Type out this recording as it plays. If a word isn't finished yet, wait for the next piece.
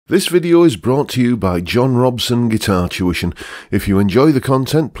This video is brought to you by John Robson Guitar Tuition. If you enjoy the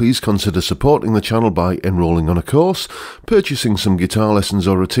content, please consider supporting the channel by enrolling on a course, purchasing some guitar lessons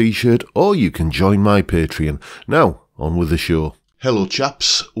or a t-shirt, or you can join my Patreon. Now, on with the show. Hello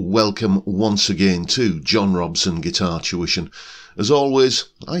chaps, welcome once again to John Robson Guitar Tuition. As always,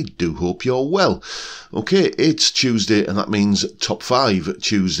 I do hope you're well. Okay, it's Tuesday and that means Top 5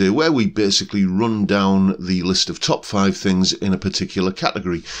 Tuesday, where we basically run down the list of top 5 things in a particular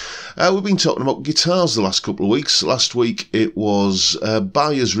category. We've been talking about guitars the last couple of weeks. Last week it was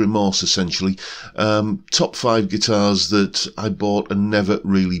buyer's remorse, essentially. Top 5 guitars that I bought and never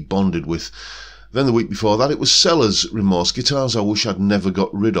really bonded with. Then the week before that, it was seller's remorse, guitars I wish I'd never got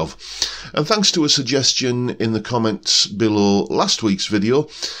rid of. And thanks to a suggestion in the comments below last week's video,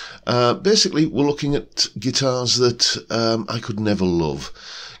 basically we're looking at guitars that I could never love.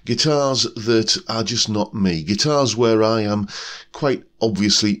 Guitars that are just not me. Guitars where I am quite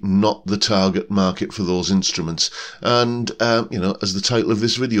obviously not the target market for those instruments. And, you know, as the title of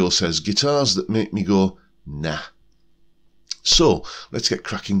this video says, guitars that make me go, nah. So, let's get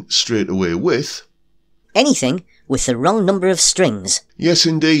cracking straight away with... anything with the wrong number of strings. Yes,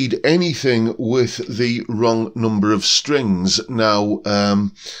 indeed, anything with the wrong number of strings. Now,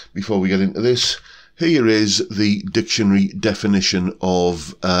 before we get into this, here is the dictionary definition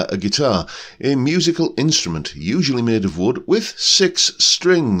of a guitar. A musical instrument, usually made of wood, with 6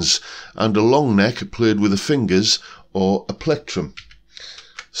 strings, and a long neck played with the fingers or a plectrum.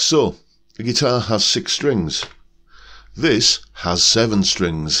 So, a guitar has 6 strings. This has 7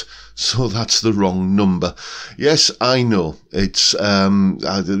 strings, so that's the wrong number. Yes, I know, it's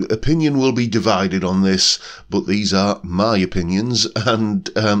opinion will be divided on this, but these are my opinions, and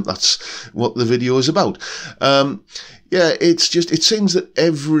that's what the video is about. Yeah, it seems that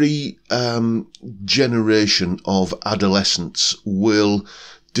every generation of adolescents will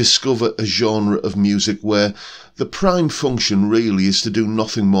discover a genre of music where the prime function really is to do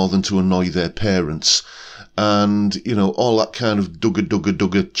nothing more than to annoy their parents. And, you know, all that kind of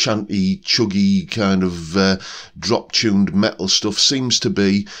dugga, chanty, chuggy kind of drop-tuned metal stuff seems to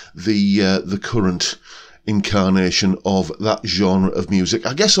be the current incarnation of that genre of music.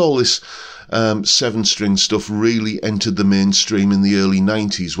 I guess all this 7-string stuff really entered the mainstream in the early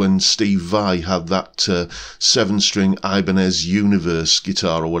 90s when Steve Vai had that 7-string Ibanez Universe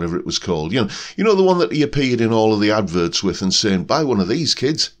guitar or whatever it was called. You know the one that he appeared in all of the adverts with and saying, buy one of these,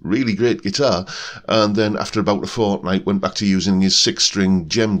 kids, really great guitar. And then after about a fortnight went back to using his 6-string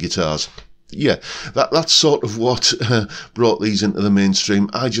Gem guitars. Yeah, that's sort of what brought these into the mainstream.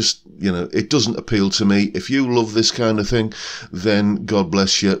 I just, you know, it doesn't appeal to me. If you love this kind of thing, then God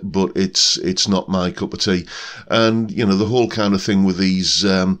bless you, but it's not my cup of tea. And, you know, the whole kind of thing with these,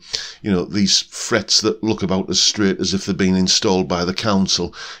 you know, these frets that look about as straight as if they've been installed by the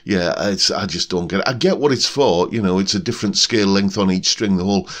council. Yeah, I just don't get it. I get what it's for, you know, it's a different scale length on each string, the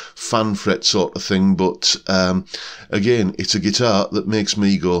whole fan fret sort of thing, but, again, it's a guitar that makes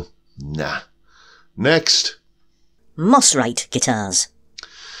me go, nah. Next. Moss-Rite guitars.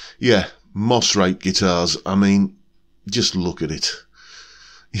 Yeah, Moss-Rite guitars. I mean, just look at it.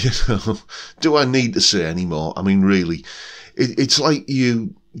 You know, do I need to say any more? I mean, really, it's like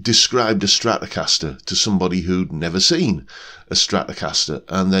you described a Stratocaster to somebody who'd never seen a Stratocaster,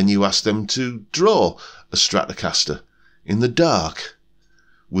 and then you asked them to draw a Stratocaster in the dark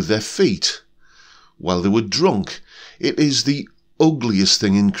with their feet while they were drunk. It is the ugliest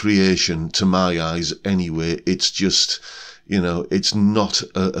thing in creation to my eyes anyway. It's just, you know, it's not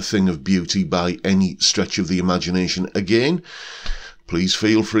a thing of beauty by any stretch of the imagination. Again, please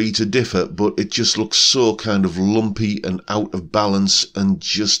feel free to differ, but it just looks so kind of lumpy and out of balance and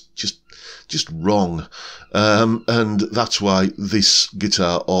just wrong. And that's why this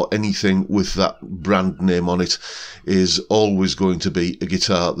guitar or anything with that brand name on it is always going to be a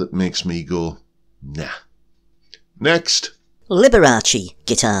guitar that makes me go, nah. Next. Liberace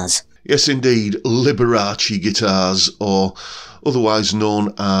guitars. Yes, indeed, Liberace guitars, or otherwise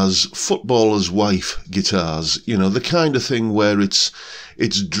known as footballer's wife guitars. You know, the kind of thing where it's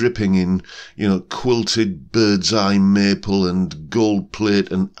dripping in, you know, quilted bird's eye maple and gold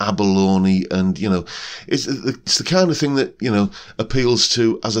plate and abalone, and, you know, it's the kind of thing that, you know, appeals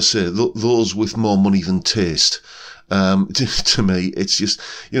to, as I say, those with more money than taste. To me, it's just,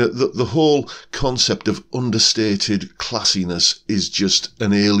 you know, the whole concept of understated classiness is just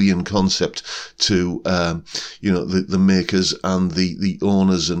an alien concept to, you know, the makers and the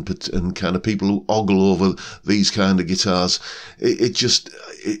owners and kind of people who ogle over these kind of guitars. It's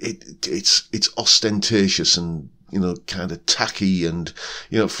ostentatious and kind of tacky and,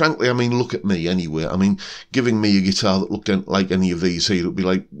 frankly, I mean, look at me anyway. I mean, giving me a guitar that looked like any of these here, it would be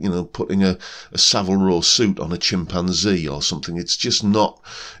like, putting a Savile Row suit on a chimpanzee or something. It's just not,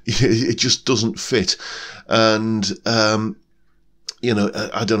 it just doesn't fit. And,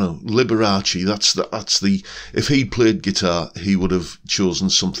 I don't know, Liberace, that's the, if he'd played guitar, he would have chosen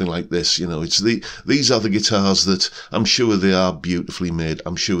something like this, these are the guitars that I'm sure they are beautifully made.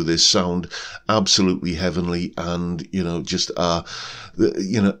 I'm sure they sound absolutely heavenly and, just are,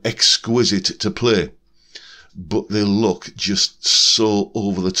 exquisite to play. But they look just so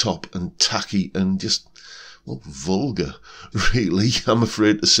over the top and tacky and just, vulgar, really, I'm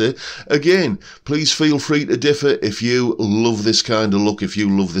afraid to say. Again, please feel free to differ. If you love this kind of look, if you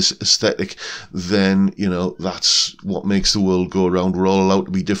love this aesthetic, then, that's what makes the world go around. We're all allowed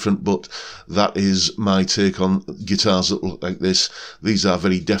to be different, but that is my take on guitars that look like this. These are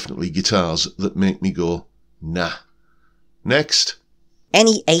very definitely guitars that make me go, nah. Next.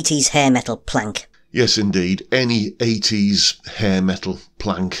 Any 80s hair metal plank. Yes, indeed. Any 80s hair metal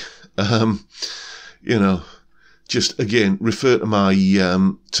plank. Just again, refer to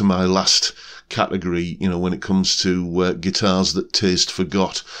my last category, when it comes to guitars that taste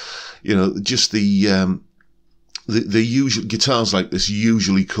forgot. Just the usual guitars like this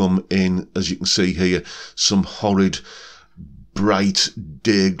usually come in, as you can see here, some horrid, bright,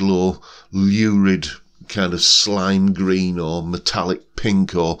 day glow, lurid kind of slime green or metallic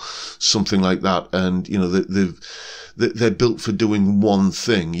pink or something like that. And, they're built for doing one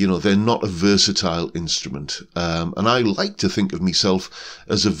thing. They're not a versatile instrument. And I like to think of myself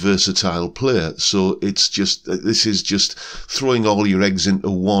as a versatile player. So this is just throwing all your eggs into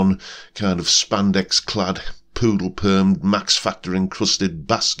one kind of spandex clad, poodle permed, Max Factor encrusted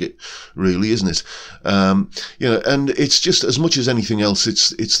basket, really, isn't it? And it's just, as much as anything else,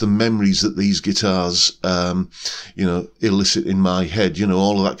 it's the memories that these guitars, elicit in my head,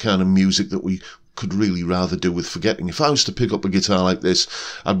 all of that kind of music that we could really rather do with forgetting. If I was to pick up a guitar like this,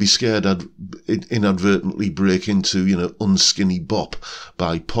 I'd be scared I'd inadvertently break into, Unskinny Bop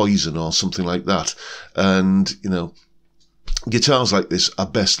by Poison or something like that. And, guitars like this are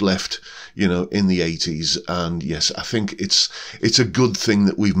best left, in the 80s. And yes, I think it's a good thing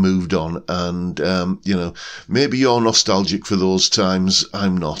that we've moved on. And, maybe you're nostalgic for those times.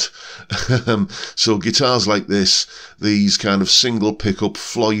 I'm not. So guitars like this, these kind of single pickup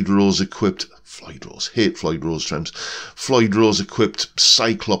Floyd Rose equipped, hate Floyd Rose trims, Floyd Rose equipped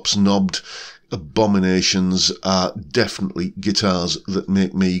Cyclops knobbed abominations are definitely guitars that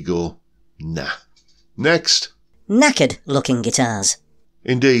make me go, nah. Next. Knackered looking guitars.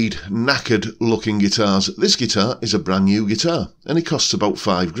 Indeed, knackered looking guitars. This guitar is a brand new guitar and it costs about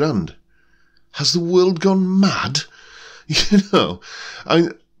 £5,000. Has the world gone mad? I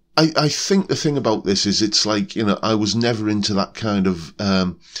think the thing about this is it's like, I was never into that kind of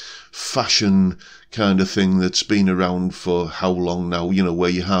fashion kind of thing that's been around for how long now, where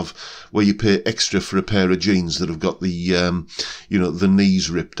you pay extra for a pair of jeans that have got the, the knees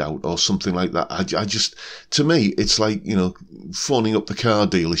ripped out or something like that. I just, to me, it's like, phoning up the car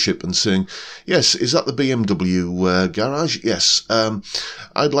dealership and saying, yes, is that the BMW garage? Yes,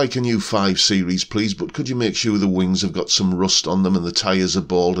 I'd like a new 5 Series, please, but could you make sure the wings have got some rust on them and the tyres are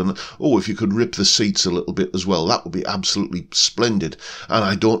bald? And, if you could rip the seats a little bit as well, that would be absolutely splendid. And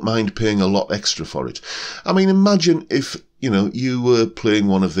I don't mind paying a lot extra for it. I mean, imagine if, you were playing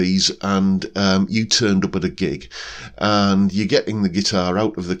one of these and you turned up at a gig and you're getting the guitar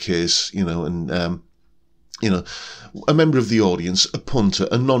out of the case, and, a member of the audience, a punter,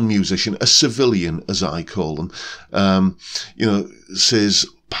 a non-musician, a civilian, as I call them, says,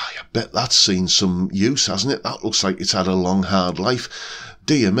 I bet that's seen some use, hasn't it? That looks like it's had a long, hard life.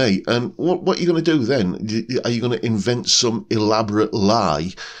 Dear me. And what are you going to do then? Are you going to invent some elaborate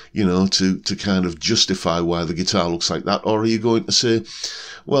lie, to kind of justify why the guitar looks like that? Or are you going to say,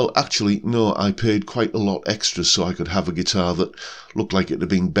 well, actually, no, I paid quite a lot extra so I could have a guitar that looked like it had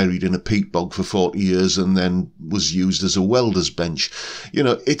been buried in a peat bog for 40 years and then was used as a welder's bench.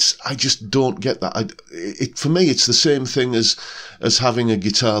 I just don't get that. For me, it's the same thing as having a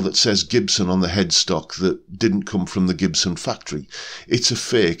guitar that says Gibson on the headstock that didn't come from the Gibson factory. It's a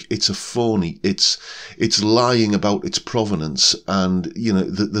fake. It's a phony. It's lying about its provenance. And,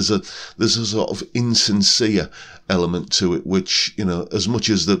 there's a sort of insincere element to it, which, as much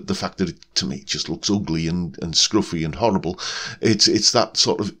as the fact that to me it just looks ugly and scruffy and horrible, it's that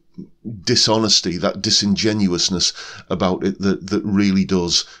sort of dishonesty, that disingenuousness about it that really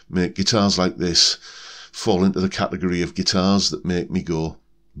does make guitars like this fall into the category of guitars that make me go,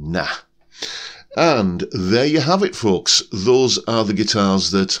 nah. And there you have it, folks. Those are the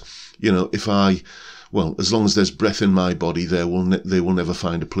guitars that, if I well, as long as there's breath in my body, they will never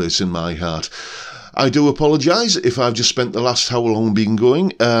find a place in my heart. I do apologise if I've just spent the last, how long been going,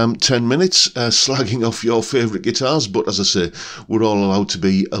 10 minutes slagging off your favourite guitars, but as I say, we're all allowed to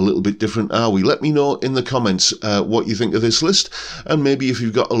be a little bit different, are we? Let me know in the comments what you think of this list, and maybe if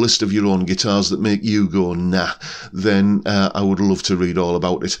you've got a list of your own guitars that make you go, nah, then I would love to read all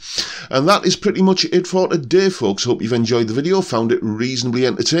about it. And that is pretty much it for today, folks. Hope you've enjoyed the video, found it reasonably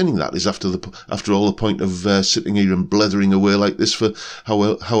entertaining. That is after all the point of sitting here and blethering away like this for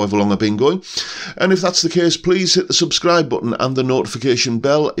however long I've been going. And if that's the case, please hit the subscribe button and the notification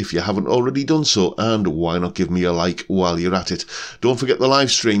bell if you haven't already done so, and why not give me a like while you're at it. Don't forget the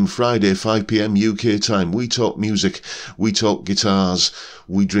live stream Friday 5 PM UK time. We talk music, we talk guitars,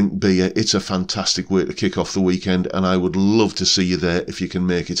 we drink beer. It's a fantastic way to kick off the weekend, and I would love to see you there if you can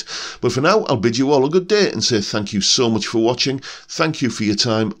make it. But for now, I'll bid you all a good day and say thank you so much for watching. Thank you for your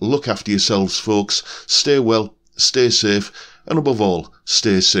time. Look after yourselves, folks. Stay well, stay safe, and above all,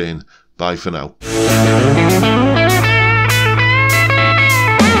 stay sane. Bye for now.